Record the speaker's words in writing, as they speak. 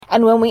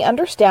And when we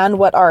understand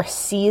what our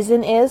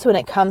season is when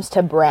it comes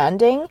to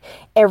branding,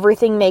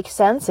 everything makes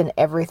sense and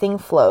everything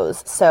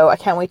flows. So I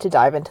can't wait to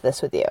dive into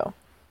this with you.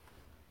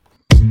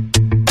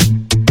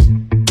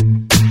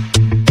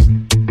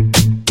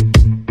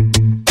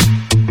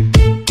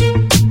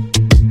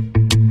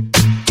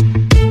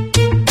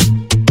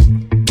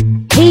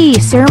 Hey,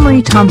 Sarah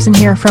Marie Thompson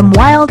here from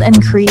Wild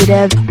and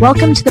Creative.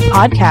 Welcome to the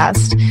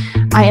podcast.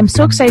 I am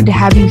so excited to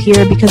have you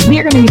here because we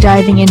are going to be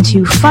diving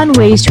into fun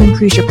ways to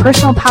increase your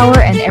personal power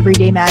and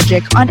everyday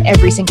magic on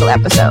every single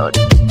episode.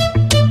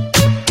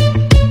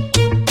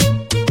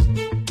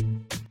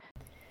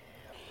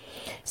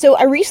 So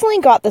I recently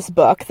got this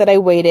book that I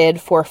waited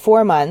for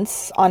 4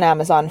 months on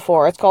Amazon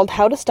for. It's called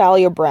How to Style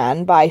Your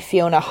Brand by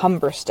Fiona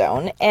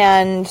Humberstone.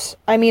 And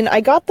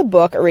I got the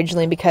book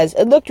originally because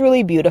it looked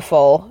really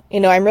beautiful. You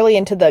know, I'm really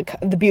into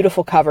the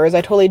beautiful covers. I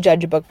totally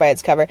judge a book by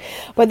its cover.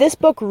 But this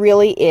book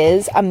really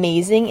is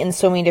amazing in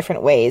so many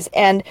different ways.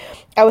 And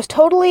I was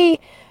totally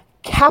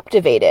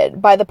captivated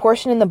by the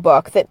portion in the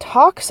book that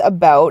talks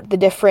about the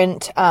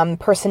different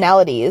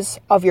personalities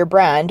of your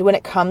brand when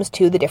it comes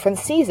to the different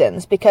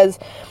seasons. Because,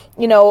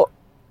 you know,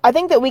 I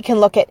think that we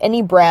can look at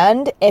any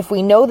brand if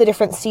we know the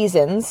different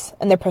seasons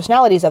and the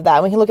personalities of that.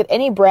 And we can look at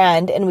any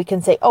brand and we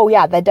can say, oh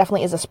yeah, that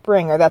definitely is a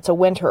spring, or that's a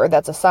winter, or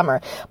that's a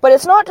summer. But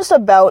it's not just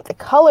about the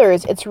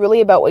colors. It's really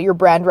about what your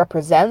brand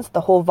represents,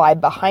 the whole vibe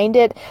behind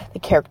it, the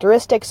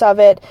characteristics of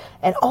it,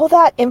 and all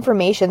that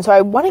information. So I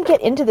want to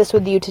get into this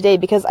with you today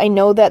because I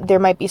know that there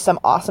might be some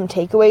awesome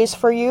takeaways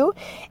for you.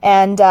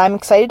 And I'm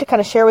excited to kind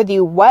of share with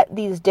you what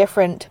these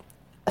different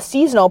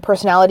seasonal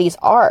personalities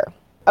are.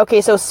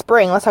 Okay, so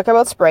spring. Let's talk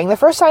about spring. The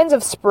first signs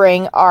of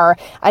spring are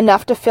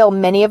enough to fill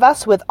many of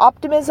us with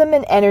optimism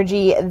and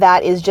energy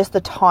that is just the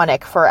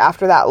tonic for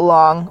after that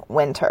long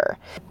winter.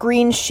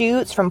 Green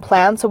shoots from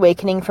plants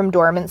awakening from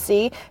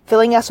dormancy,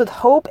 filling us with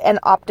hope and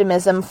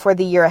optimism for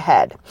the year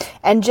ahead.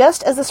 And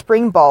just as the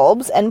spring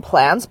bulbs and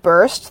plants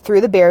burst through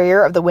the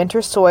barrier of the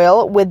winter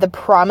soil with the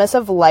promise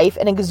of life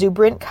and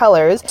exuberant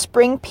colors,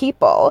 spring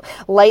people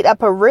light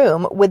up a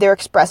room with their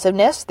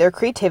expressiveness, their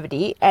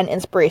creativity, and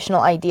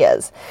inspirational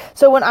ideas.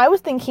 So when I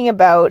was thinking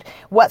about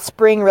what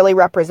spring really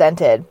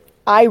represented,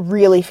 I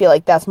really feel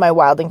like that's my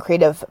Wild and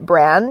Creative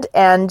brand.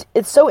 And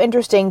it's so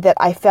interesting that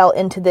I fell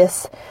into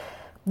this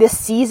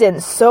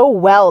season so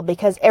well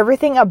because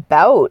everything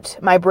about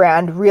my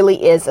brand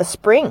really is a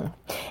spring.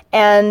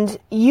 And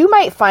you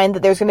might find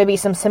that there's going to be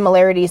some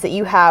similarities that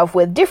you have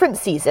with different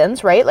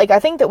seasons, right? Like I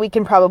think that we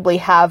can probably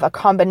have a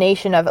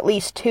combination of at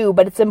least two,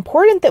 but it's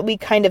important that we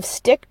kind of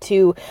stick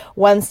to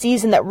one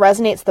season that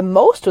resonates the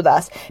most with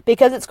us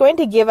because it's going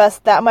to give us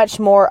that much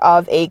more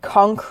of a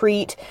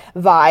concrete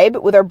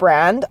vibe with our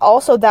brand,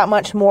 also that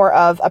much more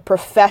of a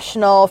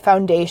professional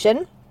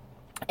foundation.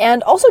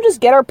 And also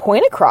just get our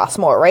point across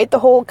more, right? The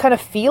whole kind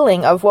of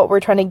feeling of what we're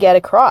trying to get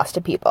across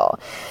to people.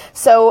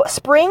 So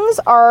springs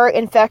are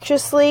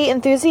infectiously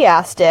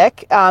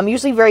enthusiastic,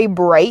 usually very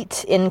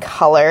bright in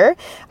color,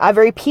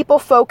 very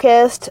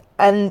people-focused,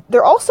 and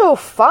they're also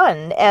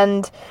fun.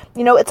 And,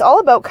 you know, it's all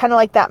about kind of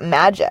like that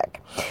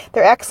magic.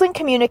 They're excellent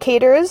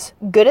communicators,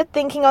 good at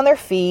thinking on their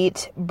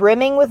feet,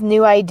 brimming with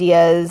new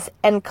ideas,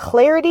 and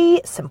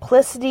clarity,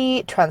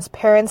 simplicity,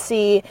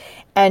 transparency,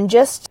 and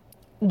just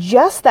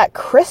that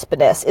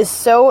crispness is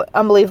so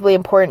unbelievably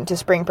important to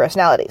spring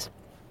personalities.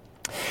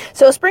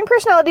 So spring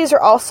personalities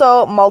are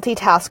also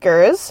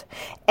multitaskers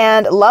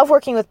and love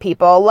working with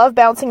people, love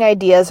bouncing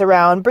ideas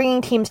around,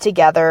 bringing teams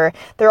together.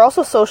 They're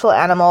also social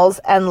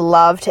animals and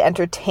love to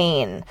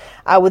entertain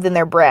within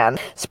their brand.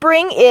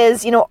 Spring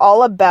is, you know,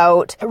 all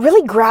about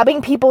really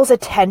grabbing people's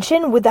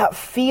attention with that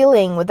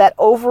feeling, with that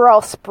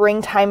overall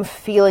springtime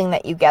feeling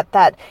that you get,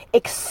 that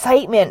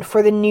excitement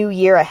for the new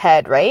year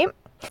ahead, right?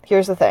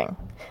 Here's the thing.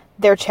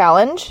 Their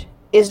challenge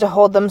is to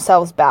hold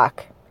themselves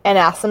back and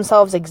ask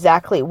themselves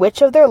exactly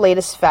which of their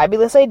latest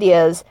fabulous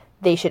ideas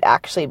they should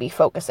actually be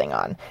focusing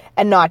on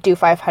and not do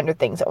 500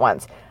 things at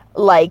once,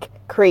 like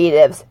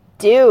creatives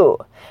do,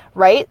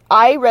 right?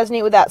 I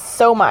resonate with that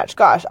so much.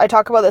 Gosh, I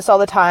talk about this all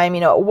the time. You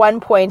know, at one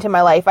point in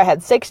my life, I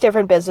had 6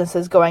 different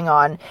businesses going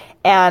on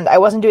and I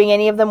wasn't doing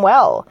any of them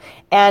well.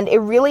 And it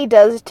really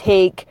does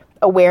take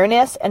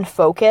awareness and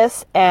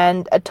focus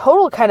and a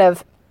total kind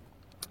of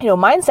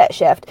mindset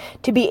shift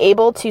to be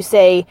able to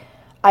say,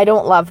 I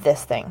don't love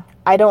this thing.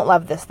 I don't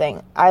love this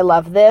thing. I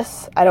love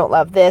this. I don't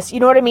love this. You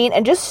know what I mean?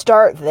 And just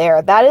start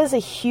there. That is a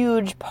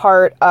huge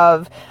part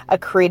of a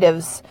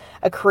creative's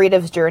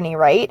journey,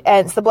 right?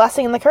 And it's the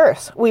blessing and the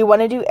curse. We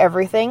want to do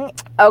everything.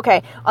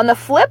 Okay. On the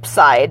flip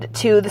side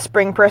to the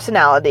spring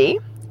personality,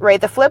 right?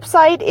 The flip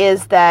side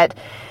is that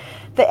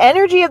the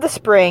energy of the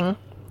spring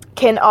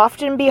can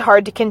often be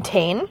hard to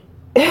contain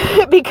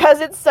because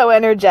it's so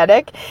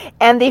energetic,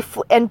 and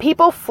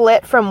people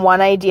flit from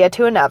one idea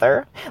to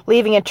another,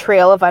 leaving a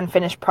trail of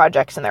unfinished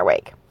projects in their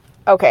wake.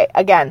 Okay,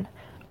 again,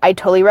 I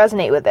totally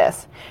resonate with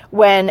this.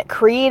 When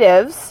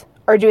creatives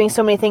are doing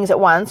so many things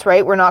at once,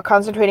 right? We're not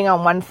concentrating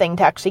on one thing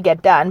to actually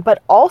get done,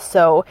 but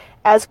also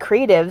as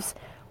creatives,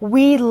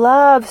 We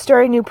love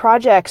starting new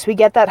projects. We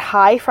get that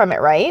high from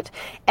it, right?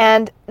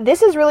 And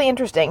this is really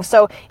interesting.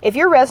 So if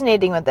you're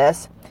resonating with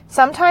this,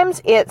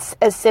 sometimes it's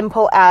as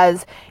simple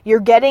as you're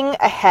getting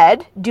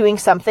ahead, doing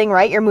something,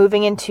 right? You're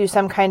moving into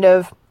some kind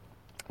of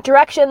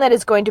direction that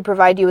is going to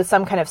provide you with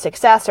some kind of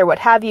success or what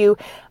have you.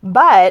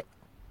 But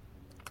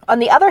on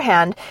the other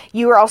hand,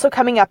 you are also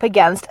coming up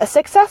against a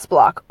success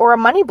block or a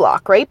money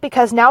block, right?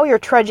 Because now you're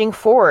trudging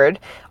forward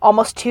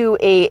almost to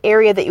a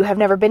area that you have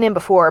never been in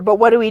before. But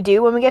what do we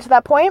do when we get to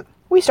that point?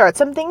 We start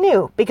something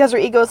new because our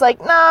ego's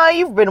like, nah,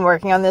 you've been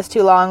working on this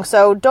too long,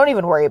 so don't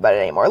even worry about it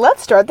anymore.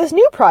 Let's start this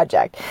new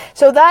project.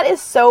 So that is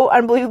so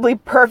unbelievably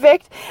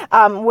perfect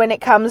when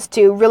it comes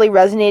to really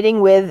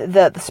resonating with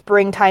the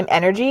springtime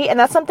energy. And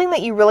that's something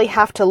that you really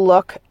have to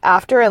look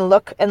after and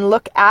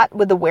look at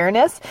with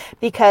awareness,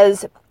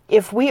 because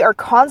if we are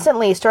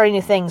constantly starting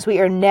new things, we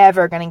are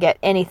never going to get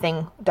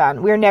anything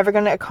done. We are never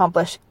going to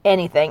accomplish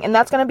anything. And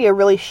that's going to be a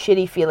really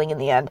shitty feeling in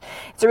the end.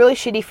 It's a really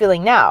shitty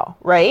feeling now,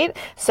 right?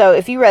 So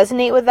if you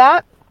resonate with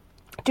that,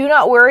 do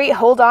not worry.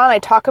 Hold on. I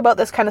talk about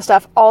this kind of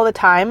stuff all the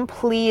time.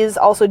 Please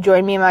also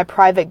join me in my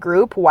private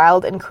group,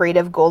 Wild and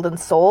Creative Golden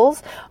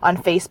Souls, on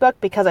Facebook,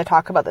 because I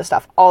talk about this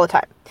stuff all the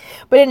time.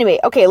 But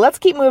anyway, okay, let's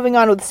keep moving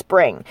on with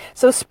spring.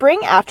 So spring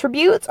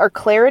attributes are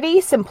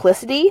clarity,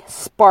 simplicity,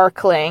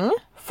 sparkling,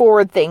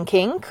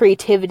 forward-thinking,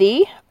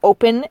 creativity,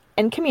 open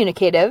and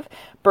communicative,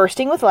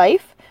 bursting with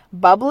life,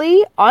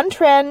 bubbly,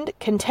 on-trend,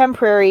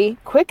 contemporary,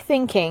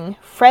 quick-thinking,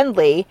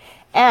 friendly,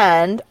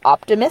 and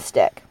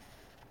optimistic.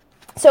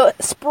 So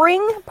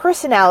spring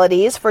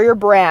personalities for your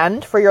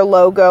brand, for your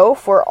logo,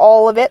 for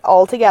all of it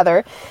all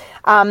together.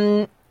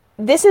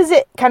 This is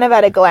it kind of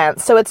at a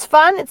glance. So it's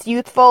fun, it's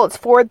youthful, it's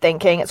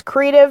forward-thinking, it's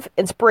creative,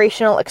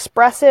 inspirational,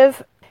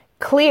 expressive,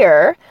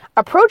 clear,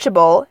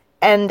 approachable,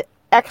 and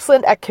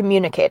excellent at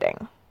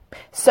communicating.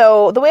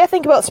 So the way I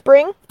think about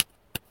spring,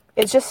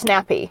 it's just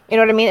snappy. You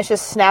know what I mean? It's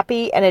just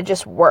snappy and it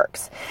just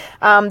works.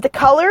 The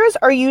colors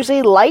are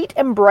usually light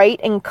and bright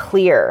and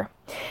clear.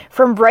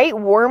 From bright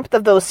warmth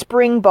of those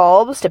spring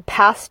bulbs to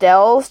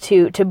pastels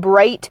to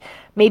bright,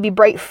 maybe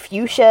bright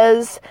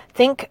fuchsias.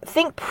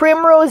 Think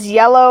primrose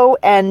yellow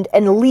and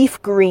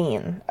leaf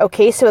green.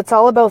 Okay, so it's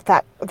all about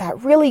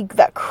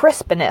that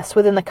crispness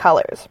within the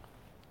colors.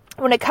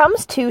 When it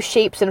comes to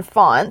shapes and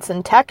fonts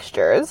and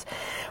textures,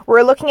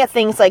 we're looking at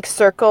things like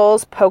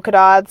circles, polka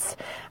dots,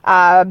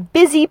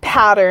 busy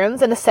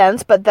patterns in a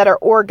sense, but that are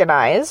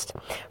organized.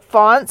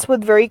 Fonts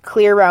with very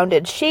clear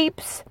rounded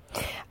shapes.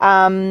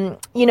 When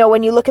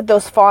you look at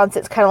those fonts,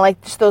 it's kind of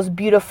like just those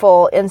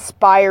beautiful,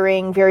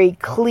 inspiring, very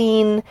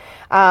clean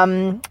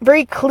fonts,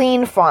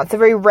 the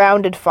very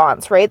rounded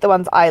fonts, right? The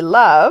ones I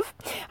love.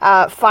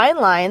 Fine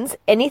lines,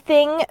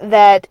 anything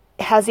that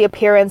has the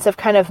appearance of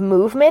kind of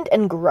movement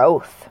and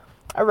growth.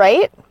 All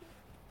right.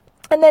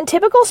 And then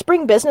typical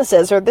spring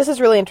businesses, or this is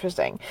really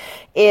interesting,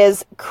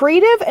 is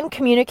creative and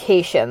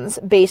communications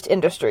based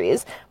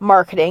industries,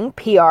 marketing,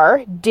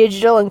 PR,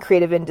 digital and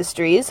creative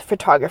industries,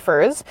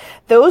 photographers,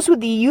 those with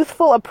the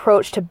youthful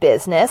approach to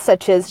business,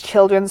 such as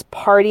children's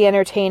party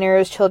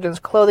entertainers, children's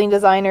clothing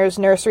designers,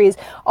 nurseries,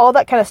 all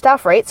that kind of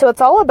stuff, right? So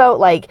it's all about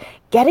like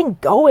getting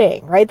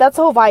going, right? That's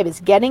the whole vibe, is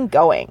getting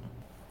going.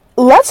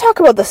 Let's talk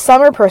about the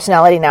summer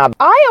personality now.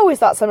 I always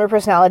thought summer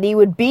personality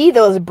would be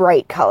those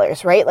bright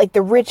colors, right? Like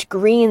the rich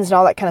greens and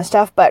all that kind of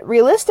stuff. But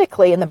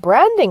realistically, in the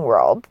branding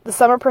world, the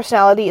summer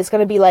personality is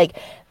going to be like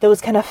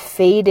those kind of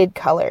faded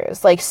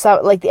colors, like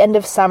the end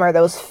of summer,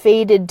 those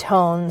faded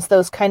tones,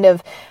 those kind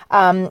of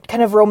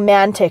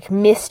romantic,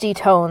 misty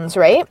tones,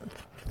 right?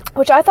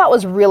 Which I thought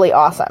was really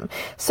awesome.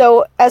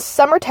 So as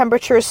summer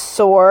temperatures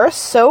soar,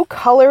 so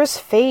colors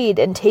fade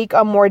and take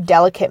on more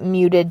delicate,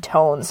 muted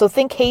tones. So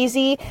think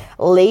hazy,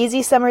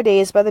 lazy summer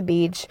days by the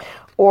beach,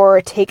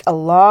 or take a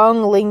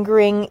long,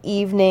 lingering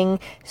evening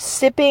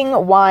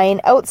sipping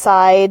wine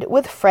outside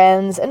with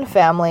friends and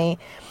family.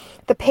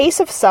 The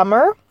pace of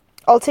summer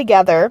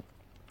altogether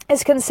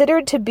is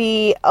considered to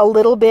be a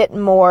little bit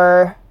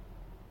more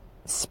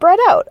spread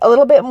out, a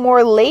little bit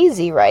more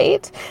lazy,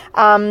 right?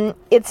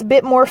 It's a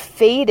bit more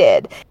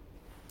faded.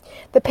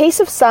 The pace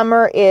of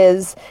summer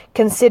is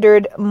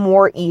considered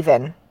more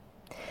even.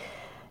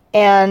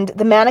 And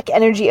the manic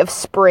energy of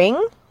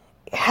spring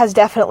has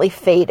definitely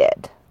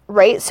faded,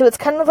 right? So it's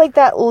kind of like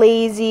that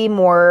lazy,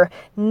 more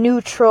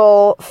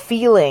neutral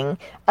feeling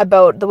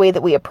about the way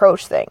that we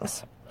approach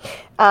things.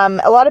 A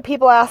lot of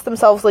people ask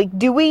themselves, like,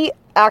 do we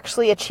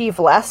actually achieve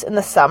less in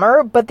the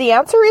summer? But the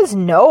answer is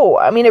no.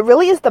 I mean, it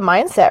really is the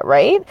mindset,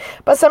 right?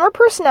 But summer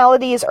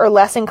personalities are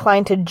less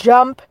inclined to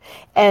jump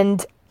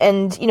and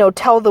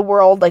tell the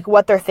world like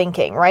what they're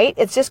thinking, right?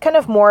 It's just kind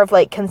of more of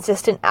like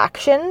consistent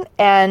action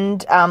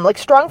and like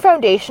strong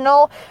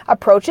foundational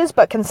approaches,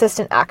 but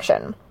consistent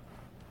action.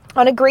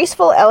 On a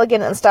graceful,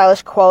 elegant, and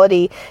stylish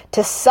quality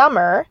to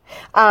summer,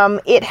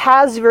 it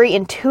has very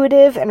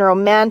intuitive and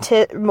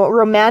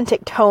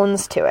romantic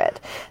tones to it.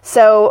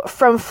 So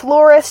from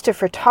florists to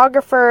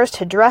photographers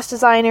to dress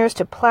designers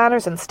to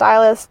planners and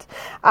stylists,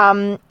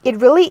 it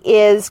really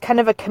is kind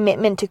of a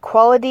commitment to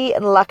quality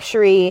and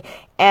luxury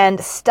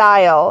and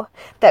style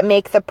that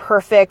make the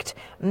perfect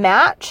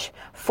match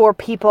for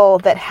people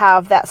that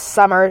have that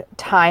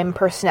summertime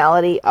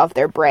personality of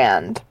their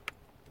brand.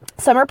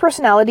 Summer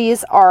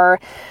personalities are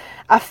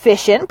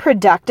efficient,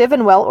 productive,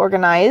 and well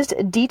organized.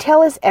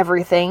 Detail is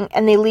everything,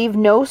 and they leave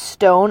no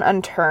stone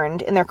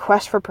unturned in their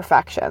quest for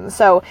perfection.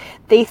 So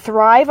they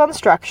thrive on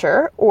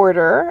structure,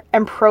 order,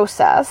 and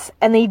process,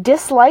 and they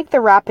dislike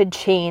the rapid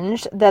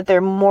change that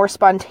their more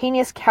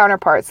spontaneous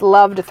counterparts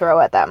love to throw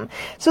at them.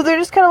 So they're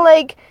just kind of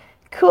like,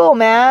 cool,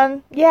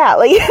 man. Yeah,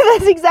 like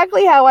that's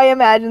exactly how I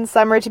imagine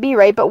summer to be,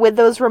 right? But with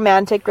those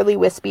romantic, really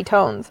wispy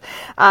tones.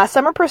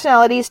 Summer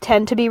personalities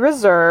tend to be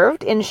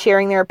reserved in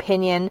sharing their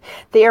opinion.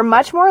 They are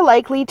much more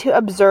likely to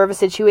observe a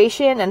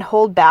situation and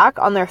hold back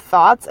on their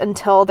thoughts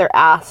until they're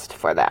asked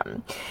for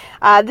them.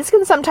 This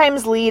can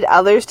sometimes lead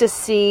others to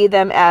see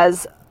them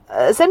as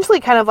essentially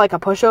kind of like a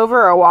pushover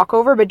or a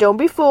walkover, but don't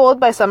be fooled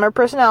by summer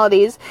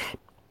personalities.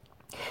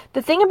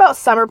 The thing about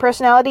summer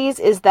personalities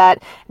is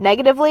that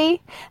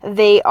negatively,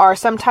 they are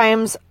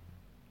sometimes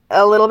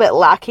a little bit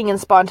lacking in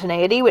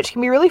spontaneity, which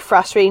can be really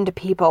frustrating to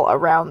people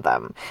around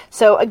them.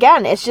 So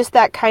again, it's just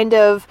that kind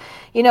of,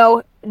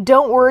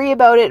 don't worry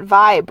about it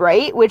vibe,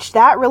 right? Which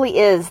that really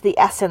is the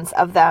essence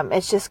of them.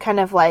 It's just kind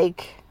of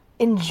like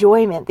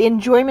enjoyment, the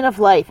enjoyment of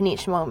life in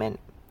each moment.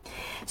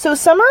 So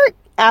summer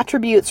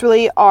attributes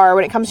really are,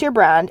 when it comes to your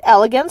brand,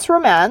 elegance,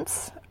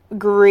 romance,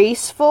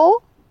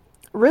 graceful,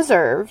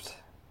 reserved,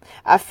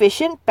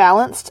 efficient,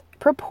 balanced,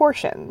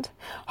 proportioned,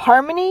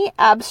 harmony,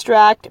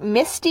 abstract,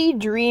 misty,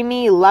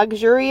 dreamy,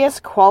 luxurious,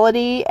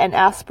 quality, and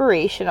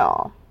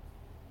aspirational.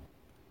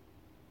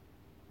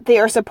 They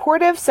are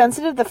supportive,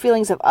 sensitive to the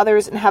feelings of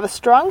others, and have a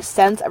strong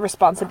sense of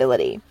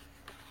responsibility.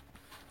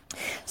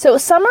 So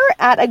summer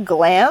at a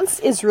glance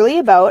is really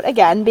about,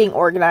 again, being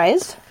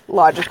organized,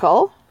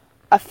 logical,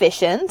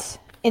 efficient,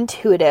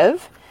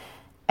 intuitive,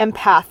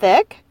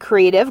 empathic,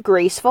 creative,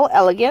 graceful,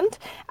 elegant,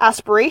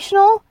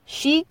 aspirational,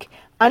 chic,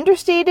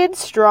 understated,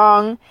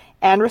 strong,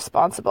 and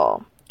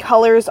responsible.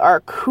 Colors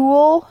are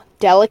cool,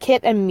 delicate,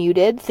 and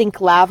muted.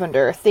 Think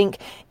lavender, think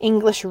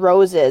English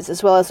roses,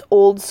 as well as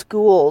old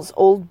schools,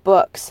 old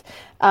books.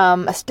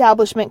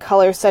 Establishment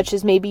colors such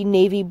as maybe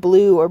navy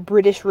blue or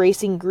British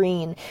racing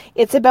green.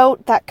 It's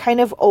about that kind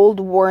of old,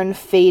 worn,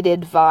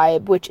 faded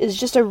vibe, which is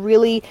just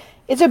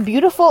it's a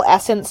beautiful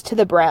essence to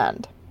the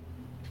brand.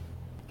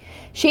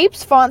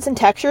 Shapes, fonts, and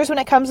textures when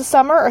it comes to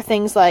summer are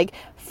things like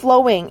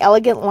flowing,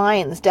 elegant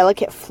lines,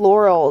 delicate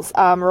florals,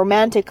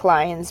 romantic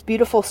lines,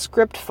 beautiful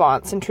script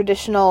fonts, and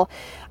traditional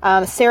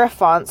serif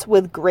fonts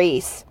with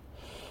grace.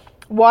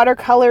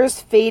 Watercolors,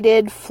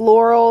 faded,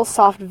 floral,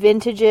 soft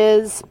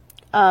vintages,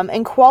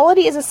 and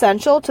quality is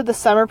essential to the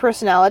summer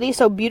personality.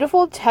 So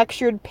beautiful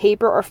textured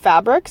paper or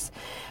fabrics,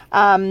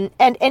 and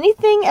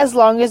anything as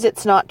long as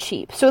it's not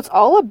cheap. So it's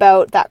all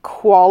about that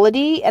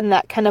quality and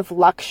that kind of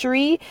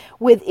luxury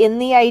within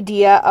the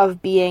idea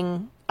of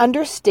being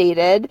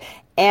understated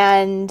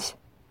and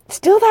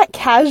still that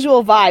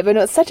casual vibe. I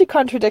know it's such a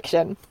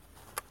contradiction.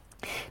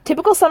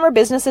 Typical summer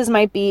businesses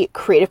might be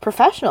creative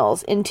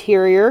professionals,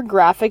 interior,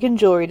 graphic and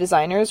jewelry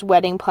designers,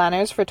 wedding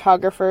planners,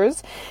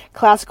 photographers,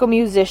 classical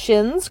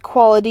musicians,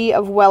 quality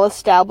of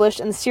well-established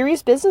and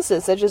serious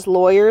businesses such as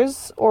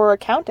lawyers or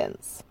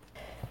accountants.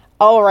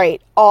 All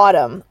right,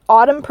 autumn.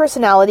 Autumn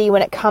personality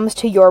when it comes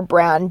to your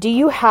brand. Do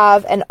you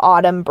have an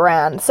autumn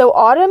brand? So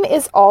autumn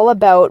is all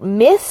about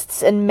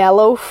mists and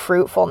mellow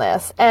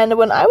fruitfulness. And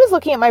when I was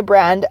looking at my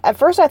brand, at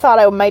first I thought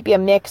I might be a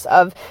mix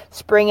of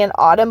spring and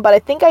autumn, but I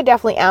think I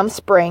definitely am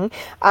spring.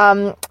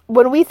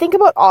 When we think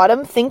about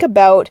autumn, think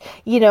about,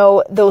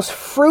 those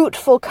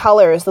fruitful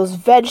colors, those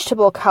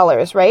vegetable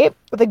colors, right?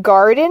 The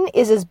garden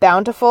is as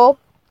bountiful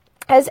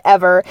as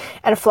ever,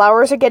 and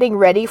flowers are getting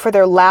ready for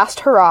their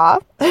last hurrah,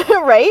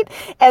 right?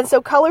 And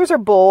so colors are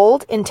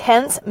bold,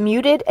 intense,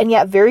 muted, and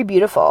yet very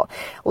beautiful.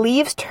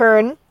 Leaves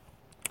turn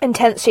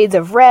intense shades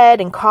of red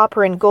and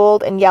copper and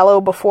gold and yellow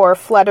before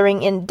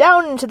fluttering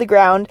down into the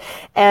ground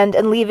and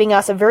leaving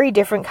us a very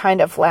different kind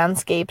of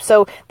landscape.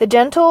 So the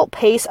gentle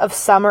pace of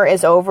summer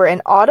is over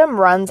and autumn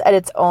runs at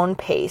its own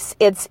pace.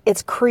 It's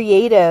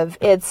creative.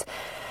 It's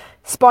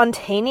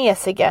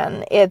spontaneous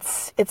again.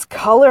 It's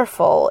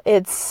colorful.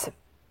 It's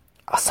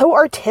so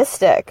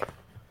artistic.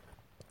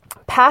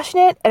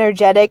 Passionate,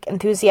 energetic,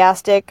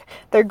 enthusiastic.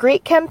 They're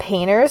great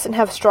campaigners and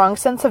have a strong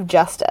sense of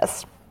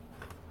justice.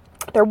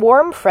 They're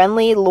warm,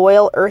 friendly,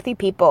 loyal, earthy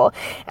people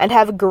and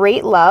have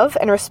great love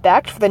and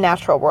respect for the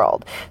natural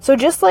world. So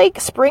just like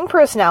spring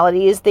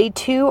personalities, they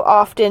too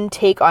often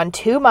take on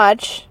too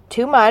much,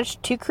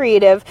 too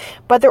creative,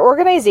 but their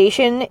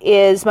organization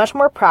is much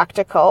more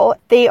practical.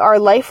 They are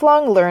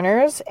lifelong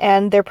learners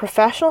and their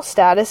professional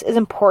status is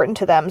important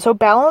to them. So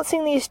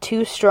balancing these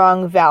two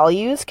strong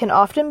values can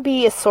often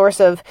be a source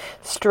of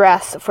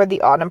stress for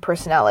the autumn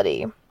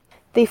personality.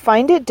 They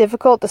find it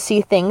difficult to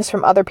see things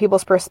from other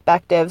people's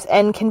perspectives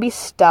and can be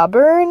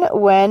stubborn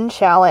when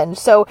challenged.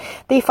 So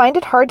they find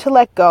it hard to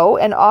let go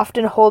and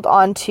often hold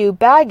on to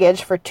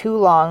baggage for too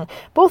long,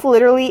 both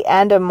literally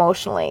and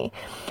emotionally.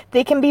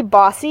 They can be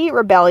bossy,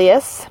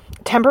 rebellious,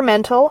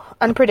 temperamental,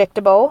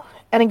 unpredictable,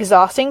 and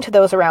exhausting to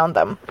those around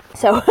them.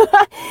 So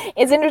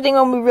it's interesting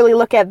when we really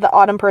look at the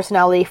autumn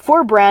personality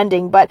for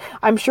branding, but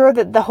I'm sure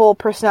that the whole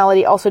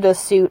personality also does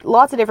suit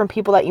lots of different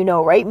people that you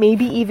know, right?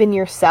 Maybe even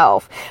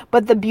yourself.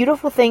 But the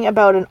beautiful thing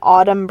about an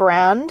autumn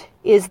brand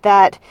is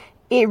that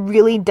it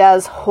really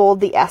does hold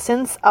the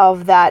essence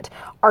of that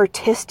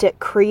artistic,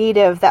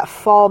 creative, that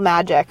fall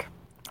magic.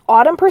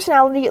 Autumn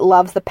personality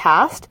loves the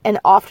past and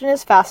often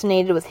is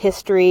fascinated with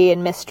history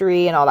and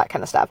mystery and all that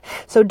kind of stuff.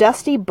 So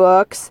dusty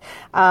books,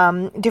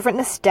 different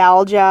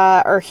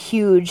nostalgia are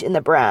huge in the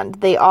brand.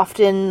 They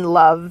often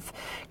love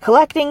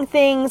collecting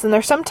things, and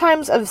they're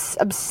sometimes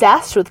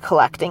obsessed with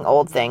collecting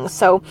old things.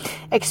 So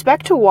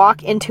expect to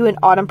walk into an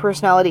autumn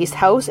personality's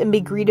house and be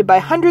greeted by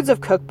hundreds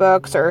of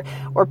cookbooks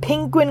or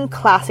penguin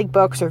classic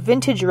books or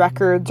vintage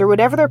records or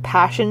whatever their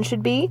passion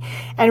should be.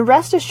 And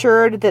rest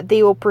assured that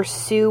they will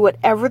pursue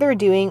whatever they're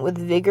doing with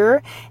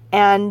vigor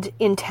and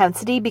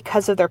intensity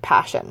because of their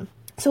passion.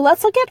 So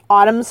let's look at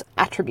autumn's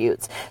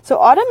attributes. So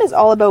autumn is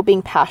all about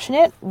being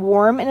passionate,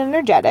 warm, and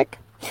energetic.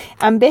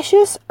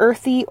 Ambitious,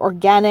 earthy,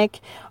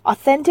 organic,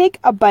 authentic,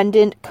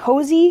 abundant,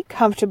 cozy,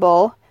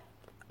 comfortable,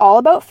 all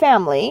about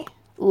family,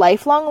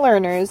 lifelong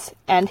learners,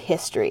 and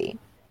history.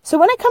 So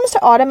when it comes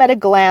to autumn at a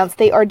glance,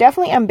 they are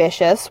definitely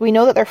ambitious. We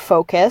know that they're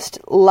focused,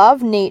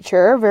 love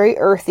nature, very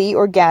earthy,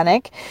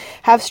 organic,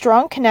 have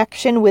strong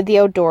connection with the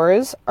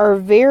outdoors, are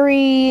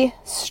very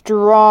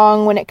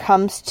strong when it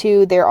comes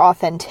to their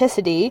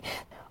authenticity,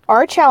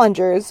 are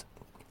challengers,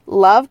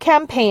 love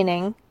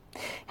campaigning,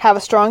 have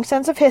a strong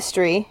sense of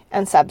history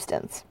and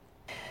substance.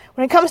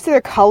 When it comes to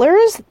their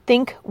colors,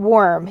 think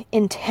warm,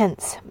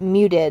 intense,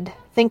 muted.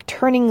 Think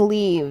turning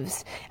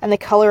leaves and the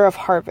color of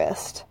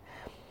harvest.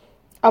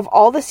 Of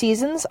all the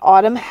seasons,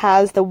 autumn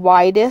has the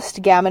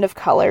widest gamut of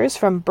colors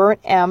from burnt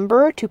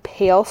amber to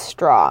pale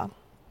straw.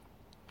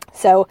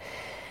 So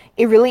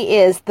it really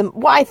is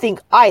I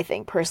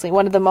think personally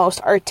one of the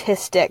most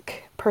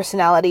artistic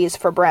personalities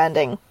for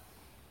branding.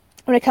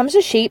 When it comes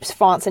to shapes,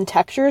 fonts, and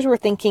textures, we're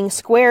thinking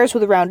squares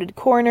with rounded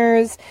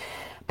corners,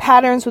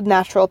 patterns with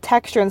natural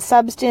texture and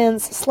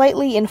substance,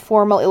 slightly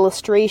informal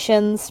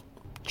illustrations,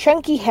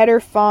 chunky header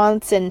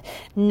fonts and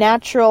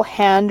natural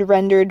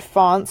hand-rendered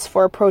fonts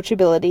for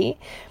approachability,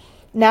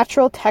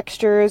 natural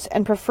textures,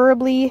 and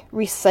preferably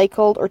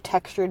recycled or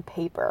textured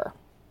paper.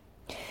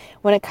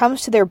 When it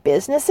comes to their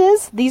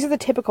businesses, these are the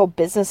typical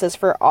businesses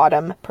for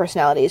autumn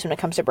personalities when it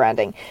comes to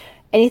branding.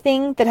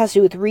 Anything that has to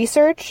do with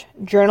research,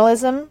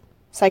 journalism,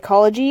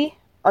 psychology,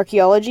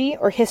 archaeology,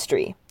 or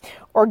history.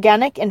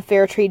 Organic and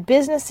fair trade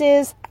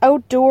businesses,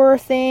 outdoor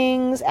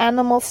things,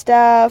 animal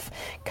stuff,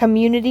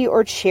 community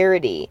or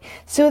charity.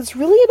 So it's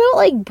really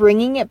about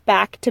bringing it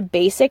back to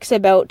basics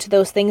to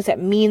those things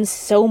that mean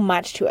so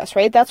much to us,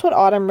 right? That's what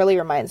autumn really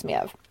reminds me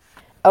of.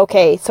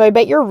 Okay, so I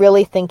bet you're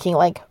really thinking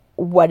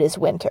what is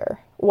winter?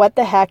 What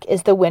the heck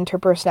is the winter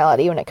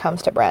personality when it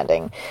comes to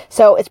branding?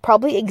 So it's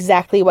probably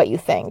exactly what you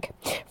think.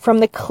 From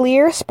the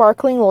clear,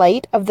 sparkling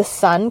light of the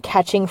sun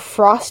catching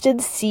frosted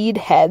seed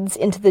heads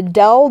into the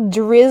dull,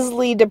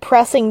 drizzly,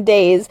 depressing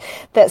days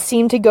that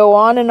seem to go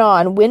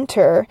on,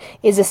 winter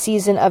is a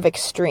season of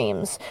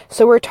extremes.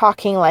 So we're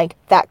talking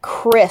that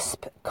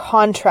crisp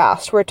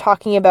contrast. We're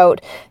talking about,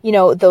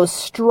 those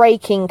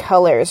striking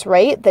colors,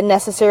 right? That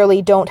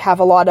necessarily don't have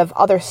a lot of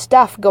other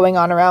stuff going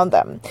on around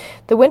them.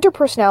 The winter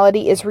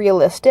personality is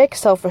realistic,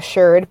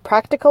 self-assured,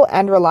 practical,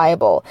 and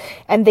reliable.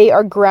 And they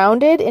are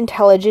grounded,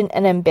 intelligent,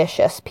 and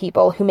ambitious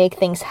people who make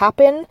things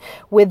happen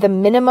with the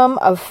minimum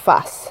of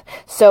fuss.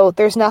 So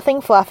there's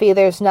nothing fluffy,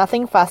 there's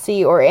nothing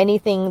fussy or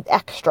anything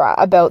extra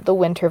about the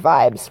winter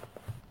vibes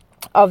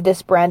of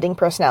this branding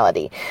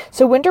personality.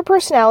 So winter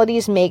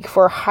personalities make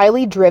for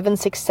highly driven,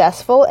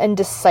 successful, and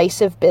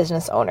decisive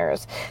business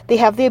owners. They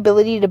have the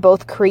ability to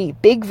both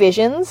create big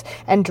visions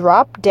and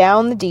drop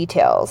down the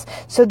details.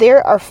 So they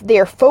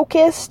are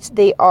focused,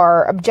 they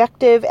are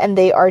objective, and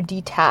they are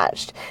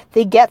detached.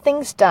 They get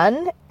things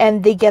done,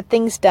 and they get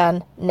things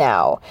done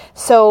now.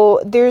 So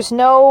there's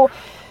no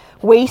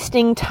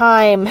wasting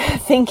time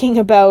thinking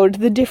about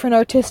the different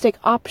artistic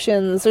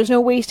options. There's no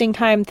wasting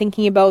time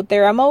thinking about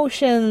their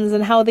emotions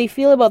and how they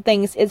feel about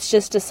things. It's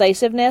just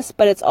decisiveness,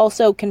 but it's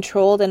also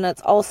controlled and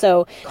it's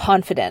also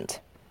confident.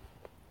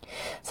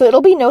 So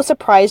it'll be no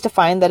surprise to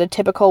find that a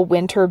typical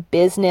winter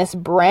business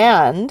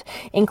brand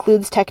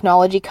includes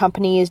technology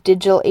companies,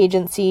 digital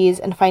agencies,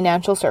 and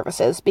financial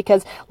services,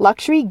 because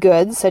luxury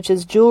goods such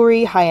as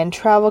jewelry, high-end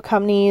travel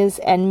companies,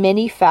 and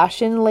many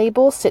fashion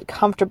labels sit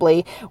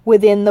comfortably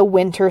within the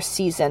winter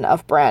season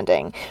of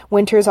branding.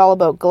 Winter is all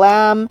about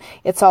glam.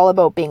 It's all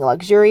about being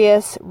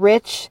luxurious,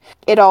 rich.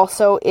 It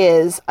also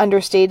is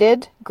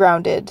understated,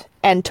 grounded,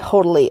 and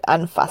totally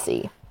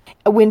unfussy.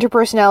 Winter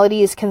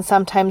personalities can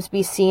sometimes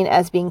be seen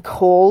as being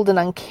cold and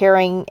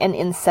uncaring and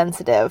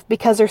insensitive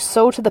because they're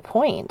so to the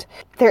point.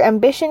 Their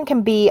ambition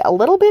can be a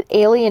little bit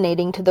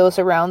alienating to those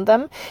around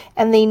them,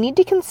 and they need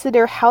to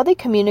consider how they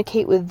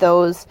communicate with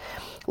those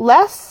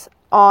less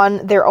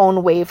on their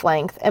own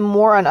wavelength and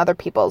more on other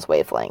people's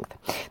wavelength.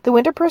 The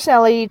winter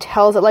personality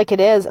tells it like it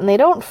is, and they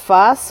don't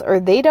fuss or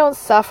they don't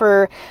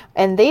suffer,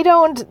 and they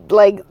don't,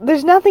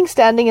 there's nothing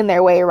standing in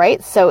their way,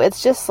 right? So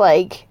it's just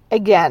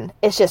again,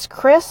 it's just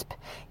crisp,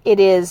 it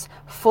is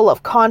full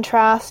of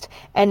contrast,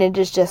 and it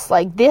is just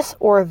this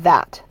or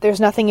that. There's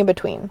nothing in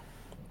between.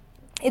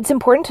 It's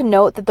important to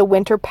note that the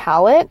winter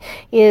palette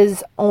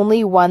is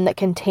only one that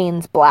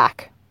contains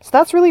black. So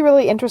that's really,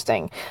 really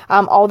interesting.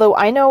 Although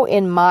I know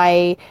in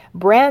my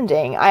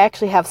branding, I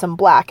actually have some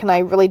black, and I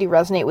really do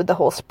resonate with the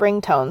whole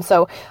spring tone.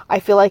 So I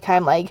feel like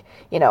I'm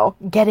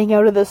getting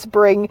out of the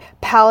spring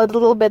palette a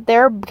little bit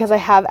there because I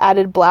have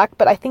added black,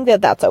 but I think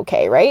that that's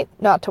okay, right?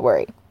 Not to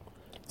worry.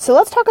 So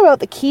let's talk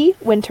about the key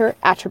winter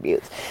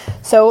attributes.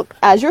 So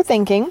as you're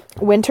thinking,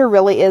 winter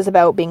really is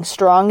about being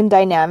strong and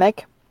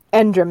dynamic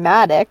and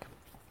dramatic,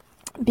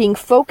 being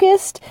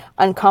focused,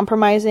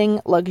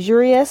 uncompromising,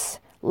 luxurious,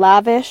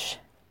 lavish,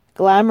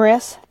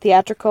 glamorous,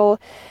 theatrical,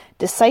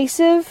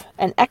 decisive,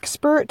 and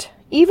expert,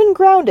 even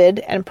grounded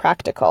and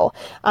practical.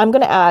 I'm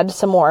going to add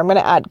some more. I'm going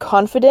to add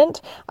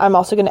confident. I'm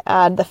also going to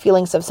add the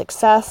feelings of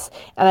success,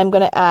 and I'm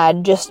going to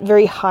add just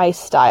very high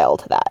style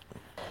to that.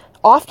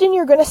 Often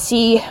you're going to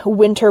see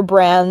winter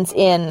brands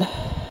in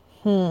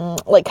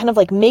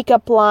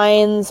makeup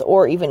lines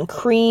or even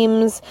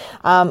creams,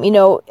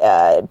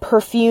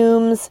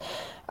 perfumes,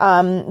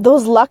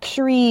 those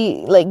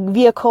luxury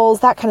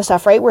vehicles, that kind of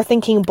stuff, right? We're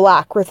thinking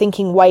black, we're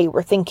thinking white,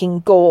 we're thinking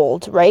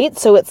gold, right?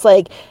 So it's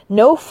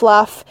no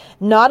fluff,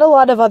 not a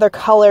lot of other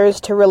colors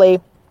to really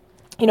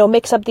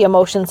mix up the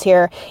emotions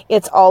here.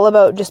 It's all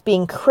about just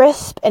being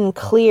crisp and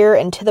clear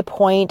and to the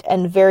point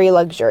and very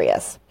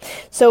luxurious.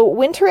 So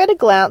winter at a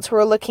glance,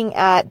 we're looking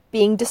at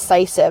being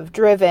decisive,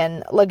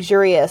 driven,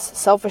 luxurious,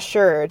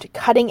 self-assured,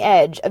 cutting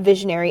edge, a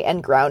visionary,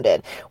 and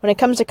grounded. When it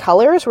comes to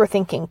colors, we're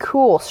thinking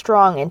cool,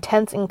 strong,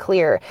 intense, and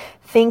clear.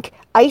 Think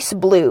ice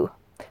blue,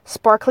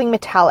 sparkling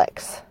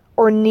metallics,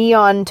 or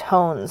neon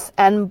tones,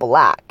 and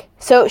black.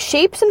 So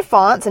shapes and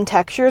fonts and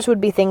textures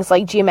would be things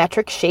like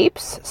geometric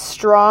shapes,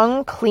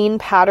 strong, clean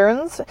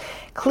patterns,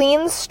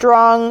 clean,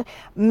 strong,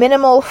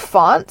 minimal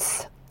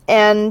fonts,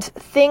 and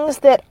things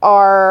that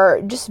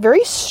are just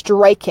very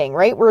striking,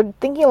 right? We're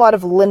thinking a lot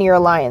of linear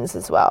lines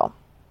as well.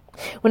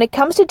 When it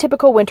comes to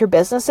typical winter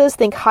businesses,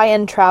 think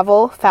high-end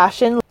travel,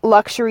 fashion,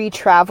 luxury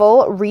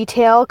travel,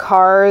 retail,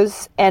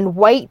 cars, and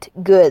white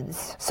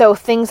goods. So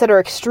things that are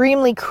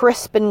extremely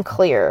crisp and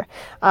clear.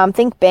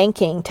 Think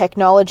banking,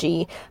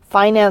 technology,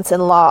 finance,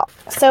 and law.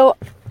 So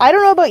I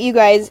don't know about you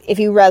guys if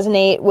you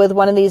resonate with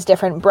one of these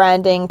different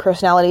branding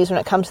personalities when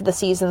it comes to the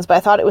seasons, but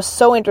I thought it was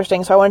so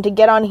interesting. So I wanted to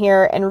get on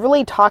here and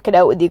really talk it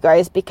out with you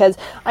guys because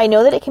I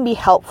know that it can be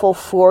helpful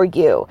for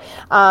you.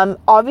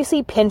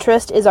 Obviously,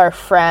 Pinterest is our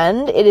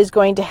friend. It is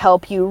going to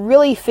help you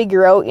really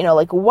figure out,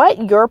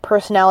 what your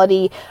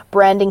personality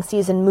branding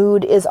season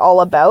mood is all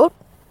about.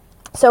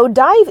 So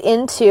dive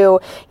into,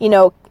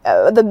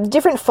 the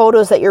different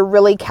photos that you're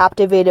really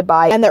captivated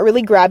by and that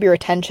really grab your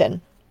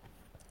attention.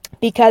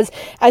 Because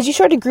as you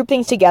start to group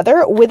things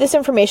together, with this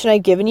information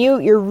I've given you,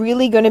 you're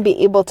really going to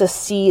be able to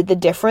see the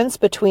difference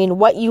between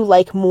what you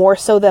like more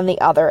so than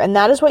the other. And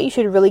that is what you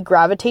should really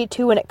gravitate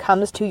to when it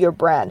comes to your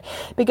brand.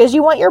 Because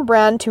you want your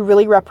brand to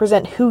really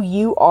represent who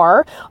you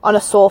are on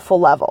a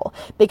soulful level.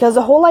 Because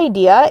the whole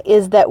idea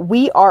is that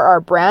we are our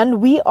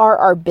brand, we are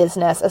our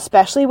business,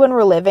 especially when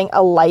we're living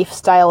a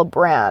lifestyle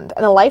brand.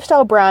 And a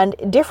lifestyle brand,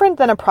 different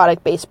than a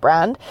product-based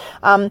brand.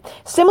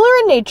 Similar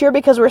in nature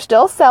because we're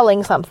still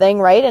selling something,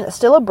 right? And it's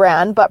still a brand.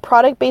 But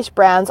product-based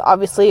brands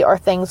obviously are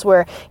things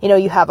where,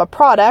 you have a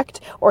product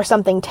or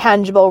something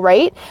tangible,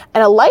 right?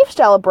 And a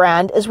lifestyle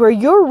brand is where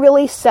you're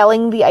really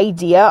selling the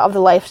idea of the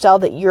lifestyle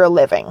that you're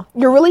living.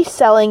 You're really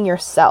selling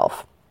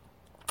yourself.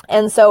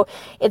 And so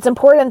it's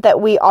important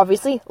that we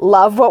obviously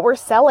love what we're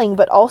selling,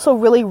 but also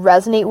really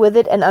resonate with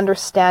it and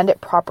understand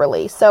it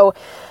properly. So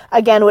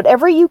again,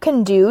 whatever you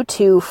can do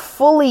to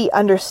fully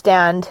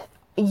understand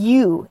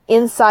you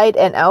inside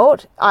and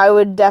out, I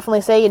would definitely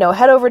say,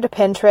 head over to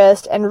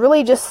Pinterest and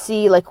really just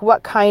see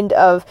what kind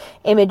of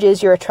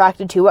images you're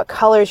attracted to, what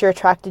colors you're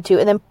attracted to,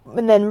 and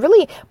then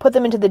really put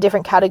them into the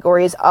different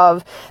categories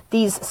of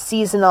these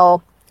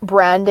seasonal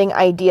branding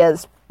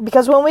ideas.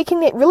 Because when we can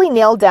really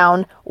nail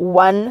down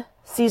one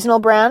seasonal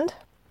brand,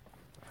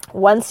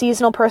 one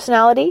seasonal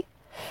personality,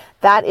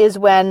 that is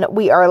when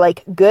we are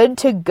good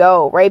to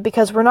go, right?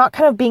 Because we're not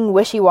kind of being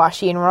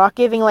wishy-washy and we're not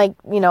giving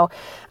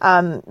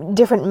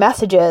different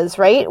messages,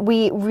 right?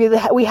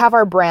 We have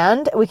our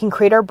brand, we can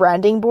create our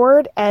branding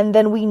board, and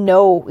then we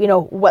know,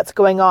 what's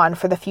going on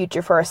for the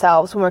future for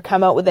ourselves when we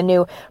come out with a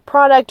new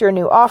product or a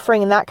new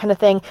offering and that kind of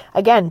thing.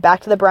 Again,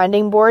 back to the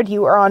branding board,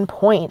 you are on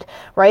point,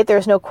 right?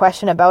 There's no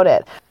question about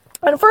it.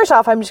 And first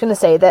off, I'm just going to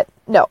say that,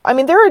 no,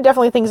 there are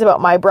definitely things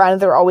about my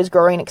brand that are always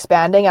growing and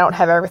expanding. I don't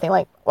have everything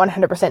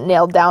 100%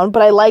 nailed down,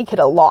 but I like it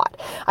a lot.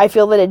 I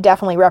feel that it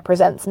definitely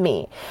represents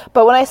me.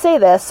 But when I say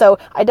this, so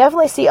I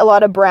definitely see a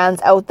lot of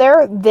brands out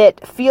there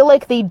that feel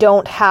like they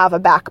don't have a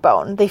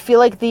backbone. They feel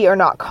like they are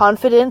not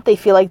confident. They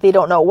feel like they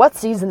don't know what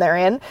season they're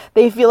in.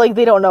 They feel like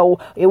they don't know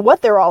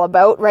what they're all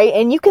about, right?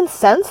 And you can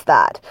sense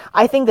that.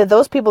 I think that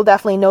those people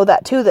definitely know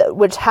that too, that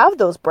which have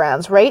those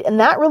brands, right? And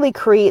that really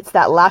creates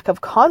that lack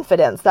of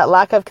confidence, that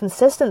lack of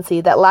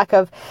consistency, that lack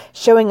of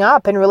showing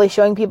up and really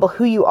showing people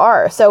who you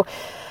are. So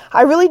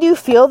I really do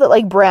feel that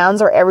like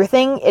brands are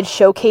everything. It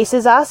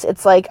showcases us.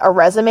 It's like a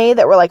resume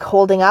that we're like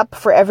holding up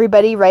for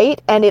everybody, right?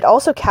 And it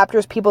also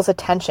captures people's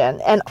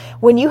attention. And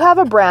when you have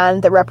a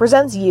brand that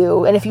represents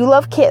you, and if you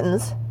love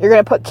kittens, you're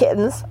going to put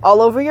kittens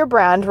all over your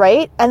brand,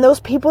 right? And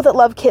those people that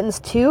love kittens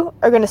too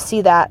are going to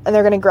see that and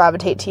they're going to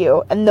gravitate to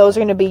you. And those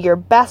are going to be your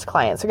best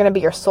clients. They're going to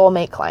be your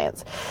soulmate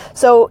clients.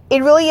 So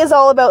it really is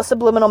all about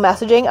subliminal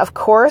messaging, of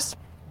course.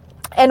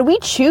 And we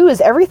choose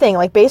everything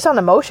like based on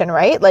emotion,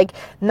 right? Like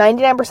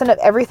 99% of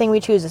everything we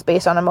choose is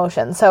based on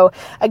emotion. So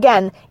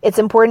again, it's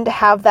important to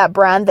have that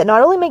brand that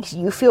not only makes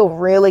you feel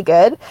really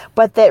good,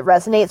 but that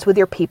resonates with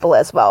your people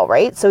as well,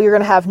 right? So you're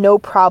going to have no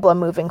problem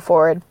moving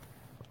forward.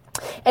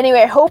 Anyway,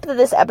 I hope that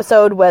this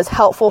episode was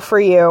helpful for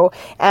you,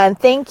 and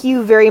thank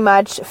you very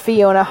much,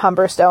 Fiona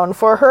Humberstone,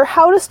 for her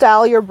How to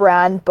Style Your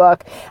Brand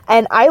book,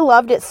 and I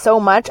loved it so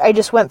much. I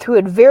just went through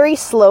it very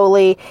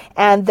slowly,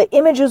 and the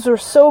images were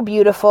so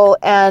beautiful,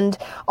 and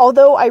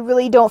although I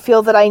really don't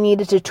feel that I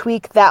needed to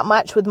tweak that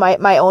much with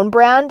my own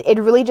brand, it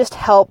really just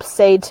helps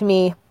say to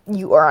me,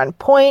 you are on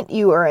point,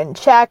 you are in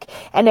check,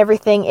 and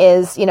everything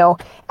is,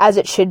 as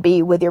it should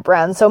be with your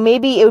brand. So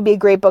maybe it would be a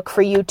great book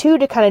for you too,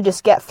 to kind of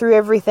just get through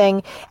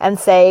everything and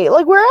say,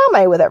 like, where am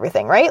I with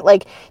everything, right?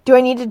 Like, do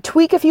I need to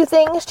tweak a few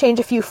things, change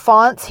a few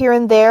fonts here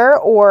and there,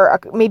 or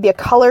maybe a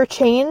color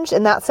change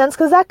in that sense?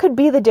 Because that could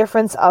be the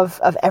difference of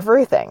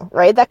everything,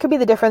 right? That could be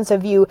the difference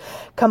of you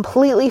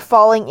completely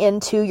falling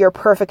into your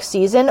perfect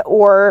season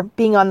or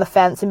being on the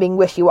fence and being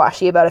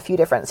wishy-washy about a few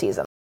different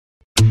seasons.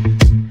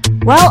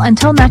 Well,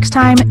 until next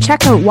time,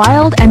 check out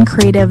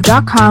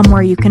wildandcreative.com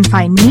where you can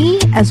find me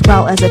as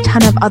well as a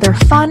ton of other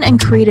fun and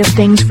creative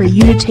things for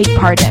you to take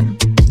part in.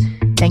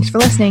 Thanks for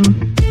listening.